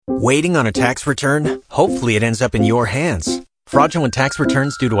Waiting on a tax return? Hopefully it ends up in your hands. Fraudulent tax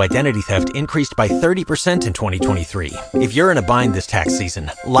returns due to identity theft increased by 30% in 2023. If you're in a bind this tax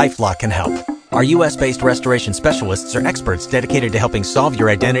season, LifeLock can help. Our U.S.-based restoration specialists are experts dedicated to helping solve your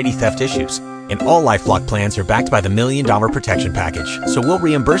identity theft issues. And all LifeLock plans are backed by the $1 Million Protection Package. So we'll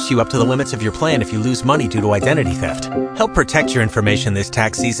reimburse you up to the limits of your plan if you lose money due to identity theft. Help protect your information this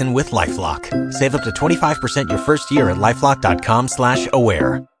tax season with LifeLock. Save up to 25% your first year at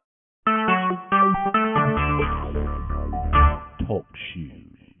LifeLock.com/aware. Talk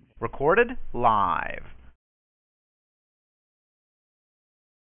shoes. Recorded live.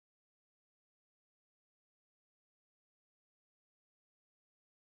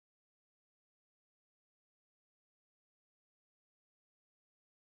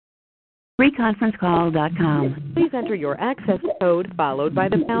 FreeConferenceCall.com. Please enter your access code followed by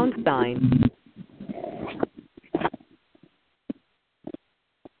the pound sign.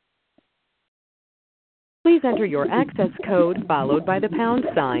 Please enter your access code followed by the pound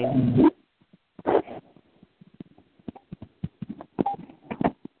sign.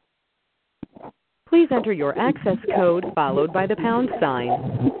 Please enter your access code followed by the pound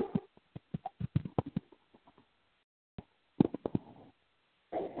sign.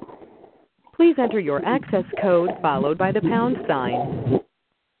 Please enter your access code followed by the pound sign.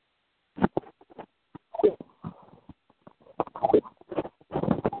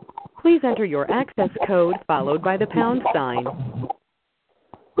 Please enter your access code followed by the pound sign.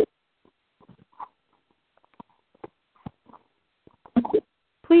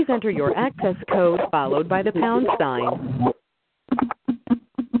 Please enter your access code followed by the pound sign.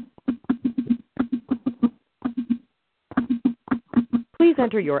 Please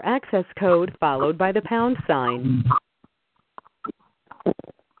enter your access code followed by the pound sign.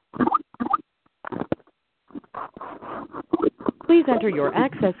 Please enter your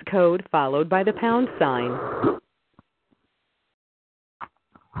access code followed by the pound sign.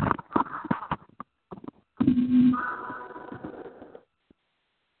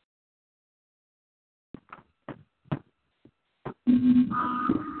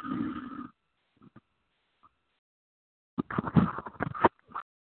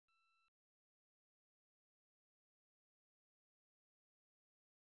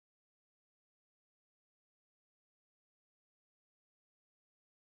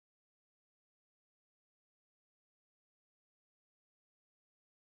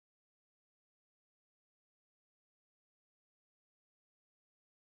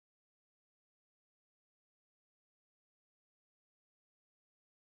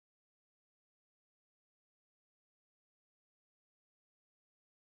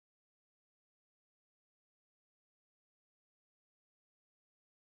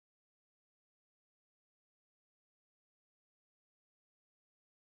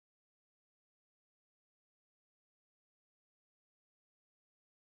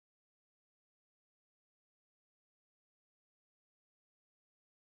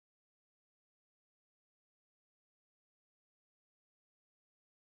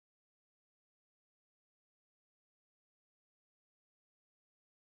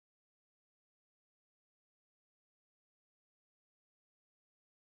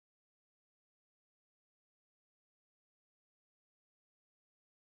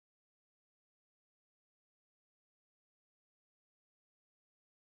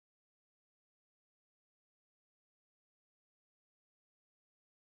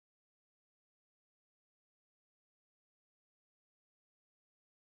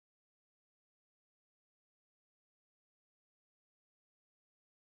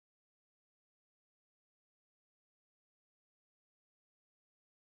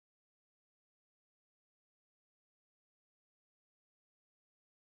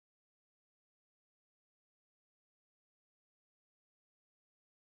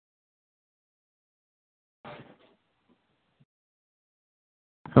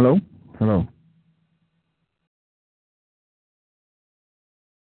 Hello? Hello.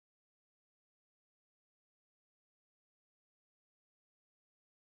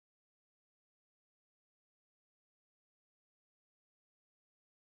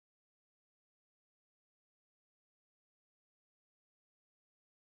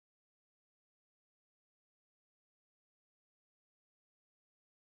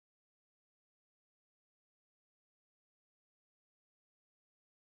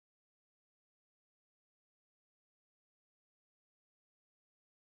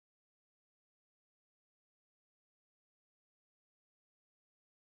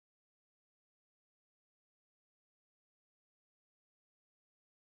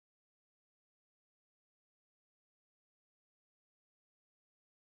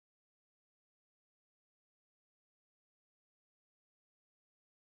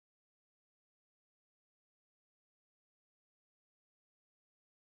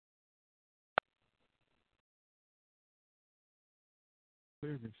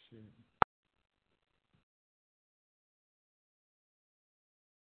 Clear this shit.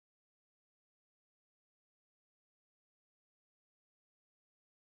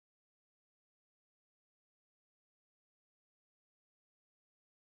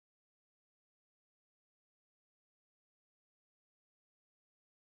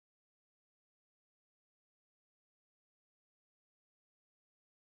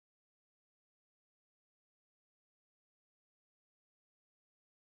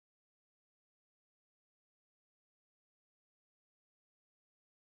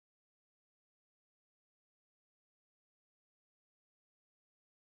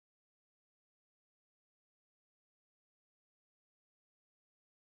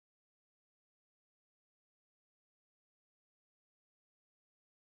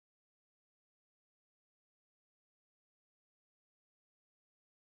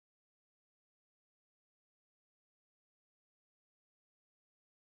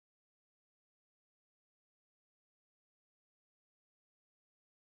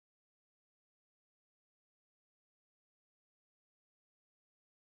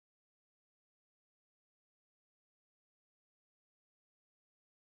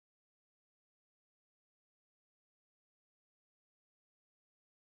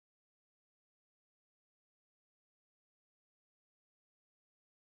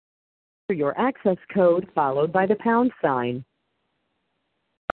 Your access code followed by the pound sign.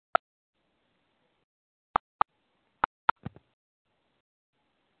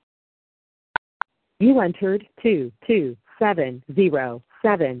 You entered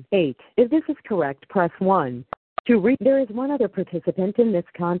 227078. If this is correct, press 1. There is one other participant in this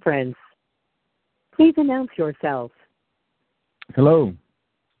conference. Please announce yourself. Hello.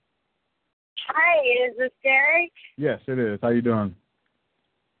 Hi, is this Derek? Yes, it is. How you doing?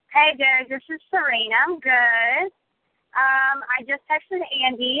 Hey, Derek, this is Serena. I'm good. I just texted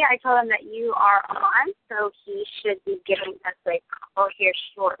Andy. I told him that you are on, so he should be giving us a call here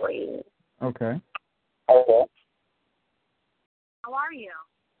shortly. Okay. Okay. How are you?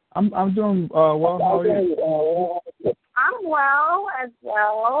 I'm doing well. How are you? I'm well as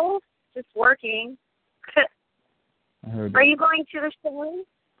well. Just working. I heard that. Are you going to the show?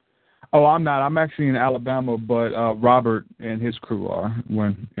 Oh, I'm not. I'm actually in Alabama, but Robert and his crew are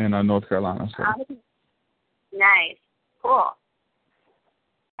in North Carolina. So. Nice. Cool.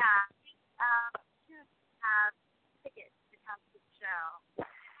 Yeah. You have tickets to come to the show.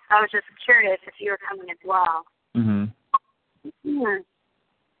 I was just curious if you were coming as well. Mhm. Hmm.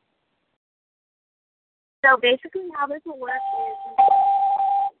 So basically how this will work is...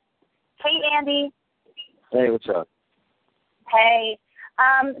 Hey, Andy. Hey, what's up? Hey.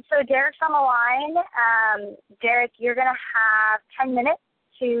 So Derek's on the line. Derek, you're going to have 10 minutes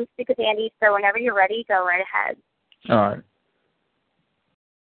to speak with Andy, so whenever you're ready, go right ahead. All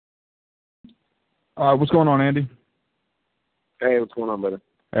right. What's going on, Andy? Hey, what's going on, brother?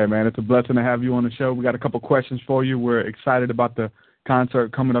 Hey, man, it's a blessing to have you on the show. We got a couple questions for you. We're excited about the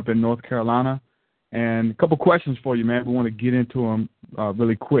concert coming up in North Carolina. And a couple questions for you, man. We want to get into them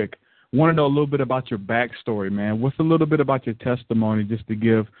really quick. Want to know a little bit about your backstory, man. What's a little bit about your testimony, just to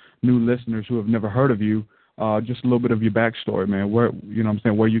give new listeners who have never heard of you, just a little bit of your backstory, man. Where, you know what I'm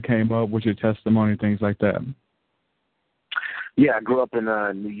saying, where you came up, what's your testimony, things like that. Yeah, I grew up in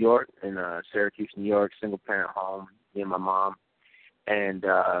New York, in Syracuse, New York, single-parent home, me and my mom. And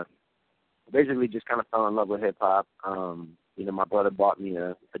basically just kind of fell in love with hip-hop. You know, my brother bought me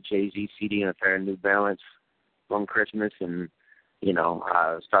a Jay-Z CD and a pair of New Balance on Christmas, and you know,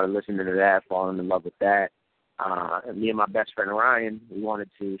 I started listening to that, falling in love with that. And me and my best friend Ryan, we wanted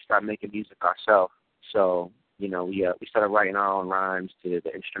to start making music ourselves. So, you know, we started writing our own rhymes to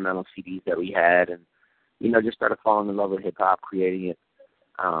the instrumental CDs that we had, and you know, just started falling in love with hip hop, creating it.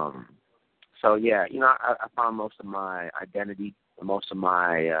 So yeah, you know, I found most of my identity, most of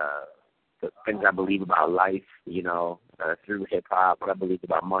my the things I believe about life, you know, through hip hop, what I believe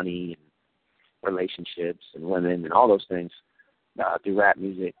about money and relationships and women and all those things. Through rap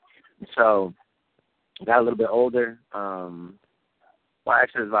music. So I got a little bit older. Well,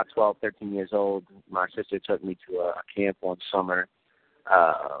 actually, I was about 12, 13 years old. My sister took me to a camp one summer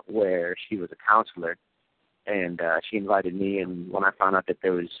where she was a counselor, and she invited me. And when I found out that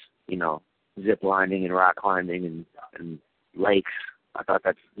there was, you know, zip lining and rock climbing and lakes, I thought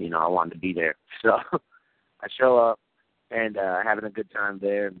that's, you know, I wanted to be there. So I show up and having a good time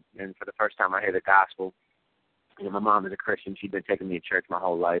there. And for the first time, I hear the gospel. You know, my mom is a Christian. She'd been taking me to church my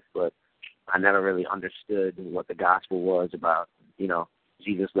whole life, but I never really understood what the gospel was about, you know,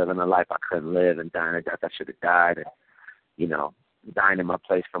 Jesus living a life I couldn't live and dying a death I should have died, and, you know, dying in my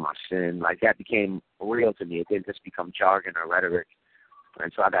place for my sin. Like, that became real to me. It didn't just become jargon or rhetoric.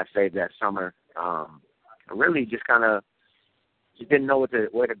 And so I got saved that summer. I really just kind of didn't know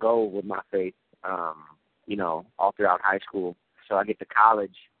where to go with my faith, all throughout high school. So I get to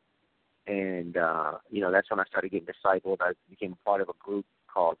college, and, that's when I started getting discipled. I became a part of a group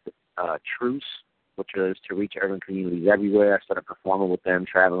called Truth, which was to reach urban communities everywhere. I started performing with them,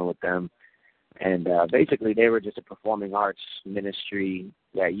 traveling with them. And basically they were just a performing arts ministry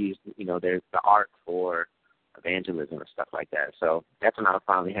that used, the art for evangelism and stuff like that. So that's when I was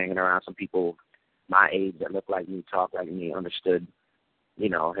finally hanging around some people my age that looked like me, talked like me, understood,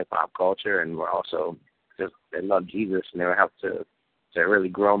 hip-hop culture, and were also just, they loved Jesus, and they were helped to really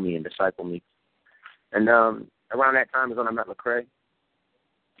grow me and disciple me. And around that time is when I met Lecrae.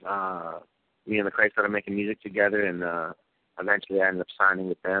 Me and Lecrae started making music together, and eventually I ended up signing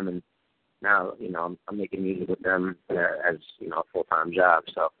with them, and now, I'm making music with them as, a full-time job.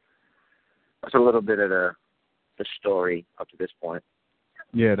 So that's a little bit of the story up to this point.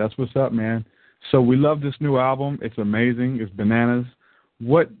 Yeah, that's what's up, man. So we love this new album. It's amazing. It's bananas.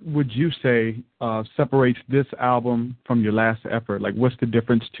 What would you say separates this album from your last effort? Like, what's the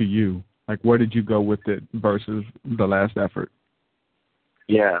difference to you? Like, where did you go with it versus the last effort?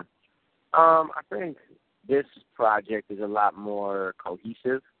 Yeah. I think this project is a lot more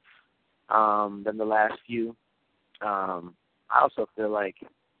cohesive than the last few. I also feel like,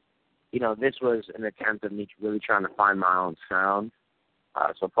 this was an attempt of me really trying to find my own sound.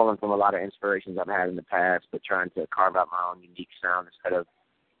 So pulling from a lot of inspirations I've had in the past, but trying to carve out my own unique sound instead of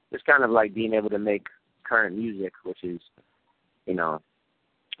just kind of like being able to make current music, which is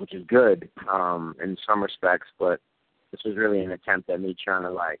good in some respects, but this was really an attempt at me trying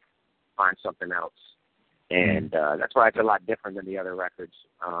to like find something else. And that's why it's a lot different than the other records.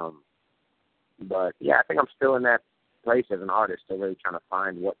 But yeah, I think I'm still in that place as an artist, still really trying to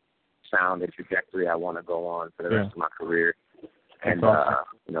find what sound and trajectory I want to go on for the rest of my career. And, awesome.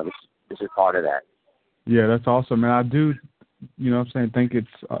 This is part of that. Yeah, that's awesome, man. I do, think it's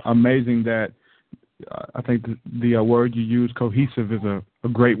amazing that I think the word you use, cohesive, is a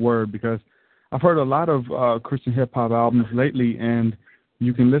great word, because I've heard a lot of Christian hip-hop albums lately, and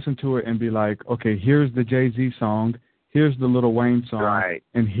you can listen to it and be like, okay, here's the Jay-Z song, here's the Lil Wayne song, right,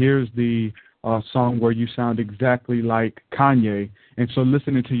 and here's the song where you sound exactly like Kanye. And so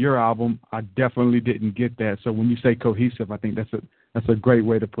listening to your album, I definitely didn't get that. So when you say cohesive, I think that's a great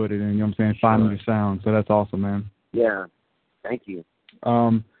way to put it. And finding your sound. So that's awesome, man. Yeah, thank you.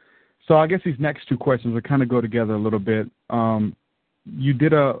 So I guess these next two questions will kind of go together a little bit. You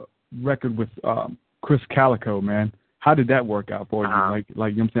did a record with Chris Calico, man. How did that work out for you?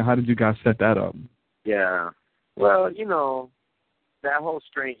 How did you guys set that up? Yeah. Well, that whole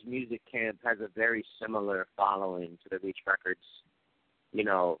Strange Music camp has a very similar following to the Reach Records,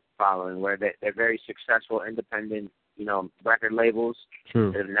 following, where they're very successful, independent, record labels.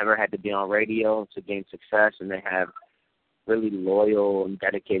 True. They've never had to be on radio to gain success, and they have really loyal and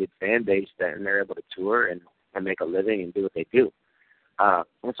dedicated fan base and they're able to tour and make a living and do what they do.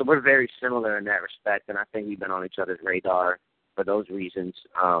 And so we're very similar in that respect, and I think we've been on each other's radar for those reasons.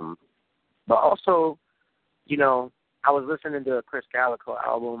 But also, I was listening to a Chris Calico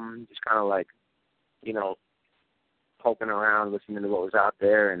album, just kind of like, poking around, listening to what was out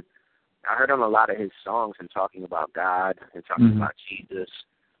there, and I heard on a lot of his songs him talking about God and talking about Jesus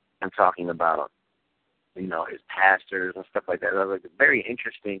and talking about, his pastors and stuff like that. It was very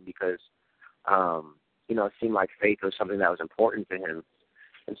interesting because, it seemed like faith was something that was important to him.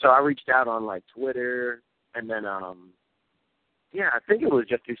 And so I reached out on, like, Twitter, and then, I think it was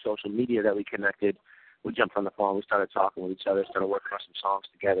just through social media that we connected. We jumped on the phone, we started talking with each other, started working on some songs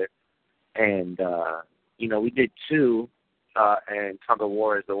together. And, we did two, and Tug of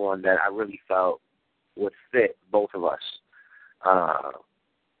War is the one that I really felt would fit both of us.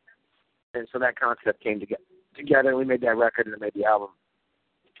 And so that concept came together, and we made that record and made the album.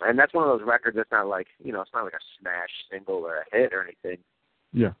 And that's one of those records that's not like, it's not like a smash single or a hit or anything.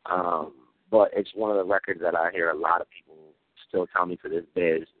 Yeah. But it's one of the records that I hear a lot of people still tell me to this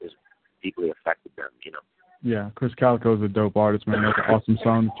day is deeply affected them, Yeah, Chris Calico is a dope artist, man. That's an awesome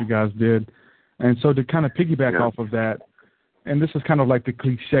song that you guys did. And so to kind of piggyback off of that, and this is kind of like the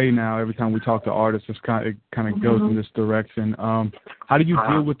cliche now, every time we talk to artists, it kind of goes in this direction. How do you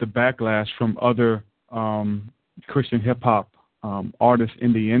deal with the backlash from other Christian hip-hop artists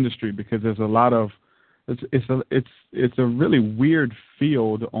in the industry? Because there's a lot of, it's a really weird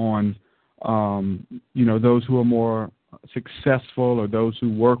field on, those who are more successful or those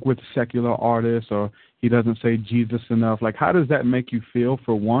who work with secular artists, or he doesn't say Jesus enough. Like, how does that make you feel,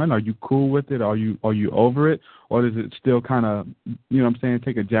 for one? Are you cool with it? Are you over it? Or does it still kind of,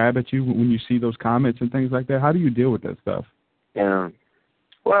 take a jab at you when you see those comments and things like that? How do you deal with that stuff? Yeah.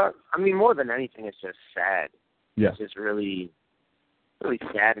 Well, I mean, more than anything, it's just sad. Yeah. It's just really, really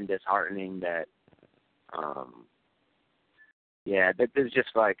sad and disheartening that, that there's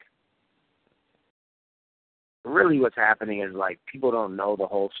just like, really what's happening is like people don't know the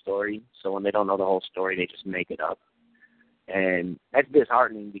whole story. So when they don't know the whole story, they just make it up. And that's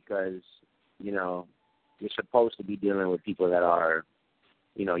disheartening because, you know, you're supposed to be dealing with people that are,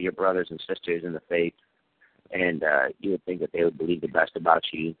 you know, your brothers and sisters in the faith. And you would think that they would believe the best about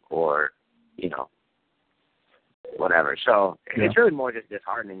you or, you know, whatever. So it's really more just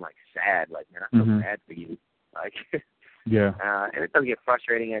disheartening, like sad. Like, man, I feel bad for you. Like, and it does get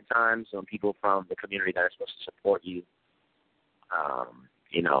frustrating at times when people from the community that are supposed to support you,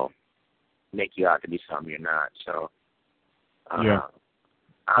 you know, make you out to be something you're not. So, I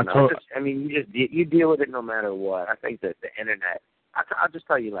don't know. You deal with it no matter what. I think that the internet, I'll just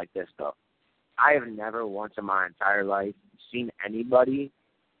tell you like this, though. I have never once in my entire life seen anybody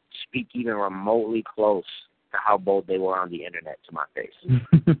speak even remotely close to how bold they were on the internet to my face.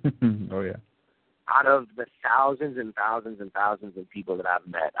 Oh, yeah. Out of the thousands and thousands and thousands of people that I've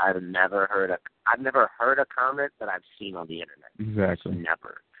met, I've never heard a comment that I've seen on the internet. Exactly.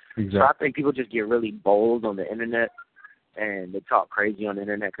 Never. Exactly. So I think people just get really bold on the internet, and they talk crazy on the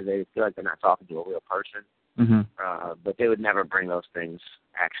internet because they feel like they're not talking to a real person. But they would never bring those things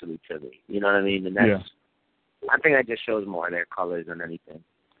actually to me. You know what I mean? And that's, I think that just shows more of their colors than anything.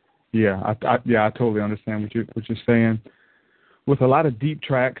 Yeah, I totally understand what you're saying. With a lot of deep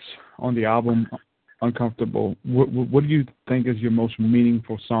tracks on the album, Uncomfortable, what do you think is your most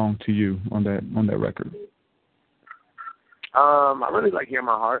meaningful song to you on that record? I really like Hear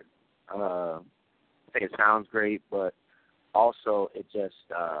My Heart. I think it sounds great, but also it just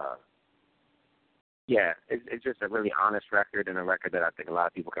it's just a really honest record and a record that I think a lot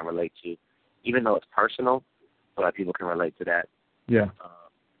of people can relate to, even though it's personal. A lot of people can relate to that. Yeah.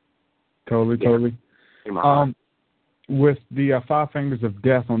 Totally. With the Five Fingers of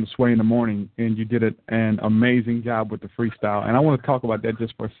Death on the Sway in the Morning, and you did an amazing job with the freestyle. And I want to talk about that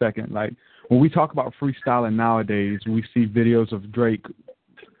just for a second. Like, when we talk about freestyling nowadays, we see videos of Drake,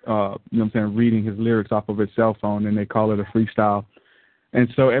 reading his lyrics off of his cell phone, and they call it a freestyle. And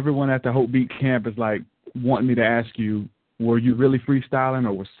so everyone at the Hope Beat camp is like wanting me to ask you, were you really freestyling,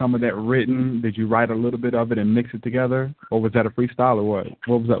 or was some of that written? Did you write a little bit of it and mix it together, or was that a freestyle, or what?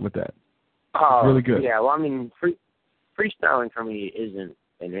 What was up with that? Really good. Yeah, well, I mean, freestyling for me isn't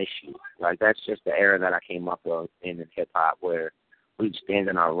an issue. Like, that's just the era that I came up with in hip-hop, where we'd stand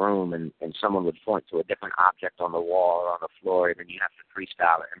in our room and someone would point to a different object on the wall or on the floor, and then you have to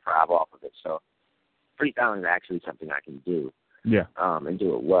freestyle or improv off of it. So freestyling is actually something I can do. Yeah. And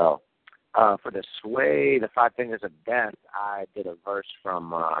do it well. For the Sway, the Five Fingers of Death, I did a verse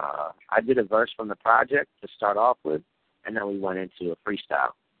from the project to start off with, and then we went into a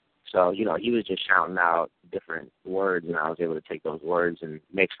freestyle. So, you know, he was just shouting out different words, and I was able to take those words and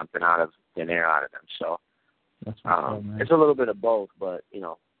make something out of thin air out of them. So it's a little bit of both, but, you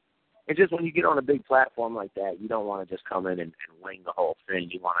know, it's just when you get on a big platform like that, you don't want to just come in and wing the whole thing.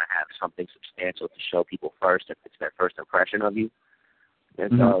 You want to have something substantial to show people first if it's their first impression of you.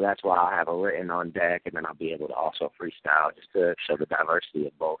 And so that's why I'll have it written on deck, and then I'll be able to also freestyle just to show the diversity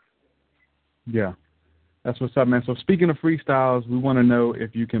of both. Yeah. That's what's up, man. So speaking of freestyles, we want to know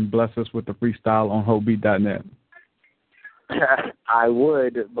if you can bless us with the freestyle on hopebeat.net. I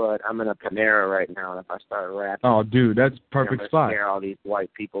would, but I'm in a Panera right now. If I start rapping, oh, dude, that's perfect spot. Scare all these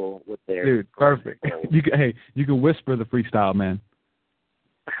white people with their perfect. You can whisper the freestyle, man.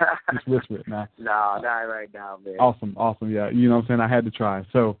 Just whisper it, man. No, not right now, man. Awesome. Yeah, you know what I'm saying. I had to try.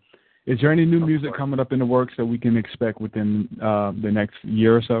 So, is there any new music coming up in the works that we can expect within the next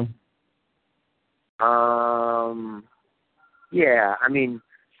year or so? Yeah, I mean,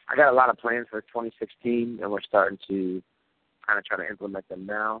 I got a lot of plans for 2016, and we're starting to kind of try to implement them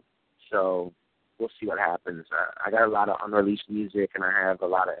now. So we'll see what happens. I got a lot of unreleased music, and I have a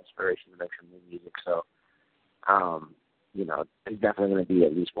lot of inspiration to make some new music. So, you know, there's definitely going to be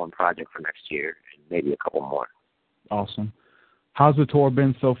at least one project for next year, and maybe a couple more. Awesome. How's the tour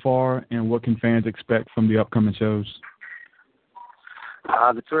been so far, and what can fans expect from the upcoming shows?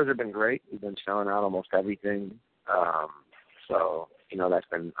 The tours have been great. We've been selling out almost everything. So, you know, that's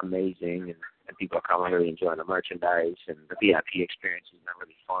been amazing, and people are coming really enjoying the merchandise, and the VIP experience has been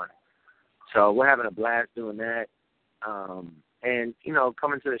really fun. So we're having a blast doing that. And, you know,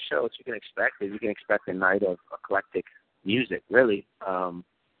 coming to the show, what you can expect is you can expect a night of eclectic music, really.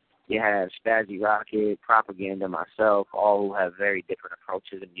 You have Spazzy Rocket, Propaganda, myself, all who have very different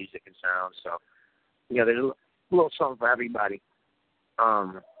approaches in music and sound. So, you know, there's a little something for everybody.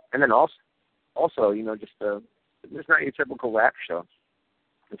 And then also, you know, just not your typical rap show.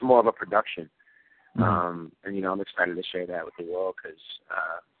 it's more of a production. Mm-hmm. And you know, I'm excited to share that with the world because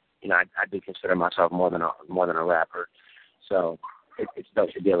you know, I do consider myself more than a rapper. So it's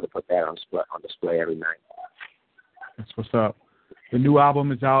dope to be able to put that on display every night. That's what's up. The new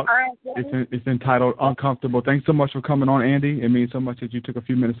album is out. It's entitled Uncomfortable. Thanks so much for coming on, Andy. It means so much that you took a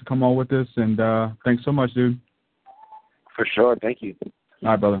few minutes to come on with us, and thanks so much, dude. For sure. Thank you.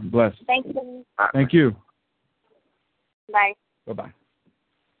 All right, brother. Bless. Thank you. Thank you. Bye. Bye-bye.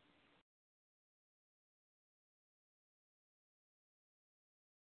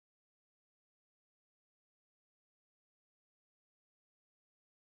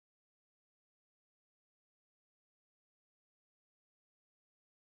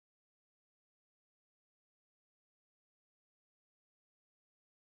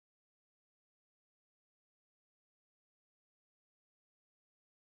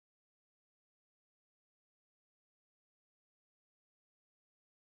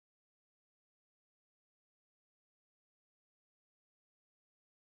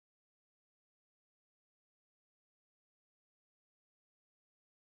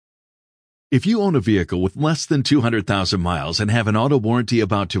 If you own a vehicle with less than 200,000 miles and have an auto warranty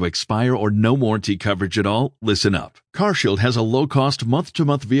about to expire or no warranty coverage at all, listen up. CarShield has a low-cost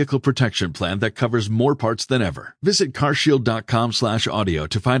month-to-month vehicle protection plan that covers more parts than ever. Visit carshield.com/audio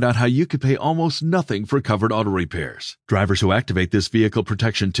to find out how you could pay almost nothing for covered auto repairs. Drivers who activate this vehicle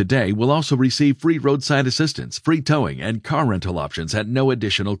protection today will also receive free roadside assistance, free towing, and car rental options at no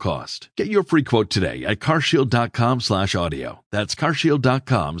additional cost. Get your free quote today at carshield.com/audio. That's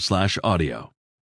carshield.com/audio.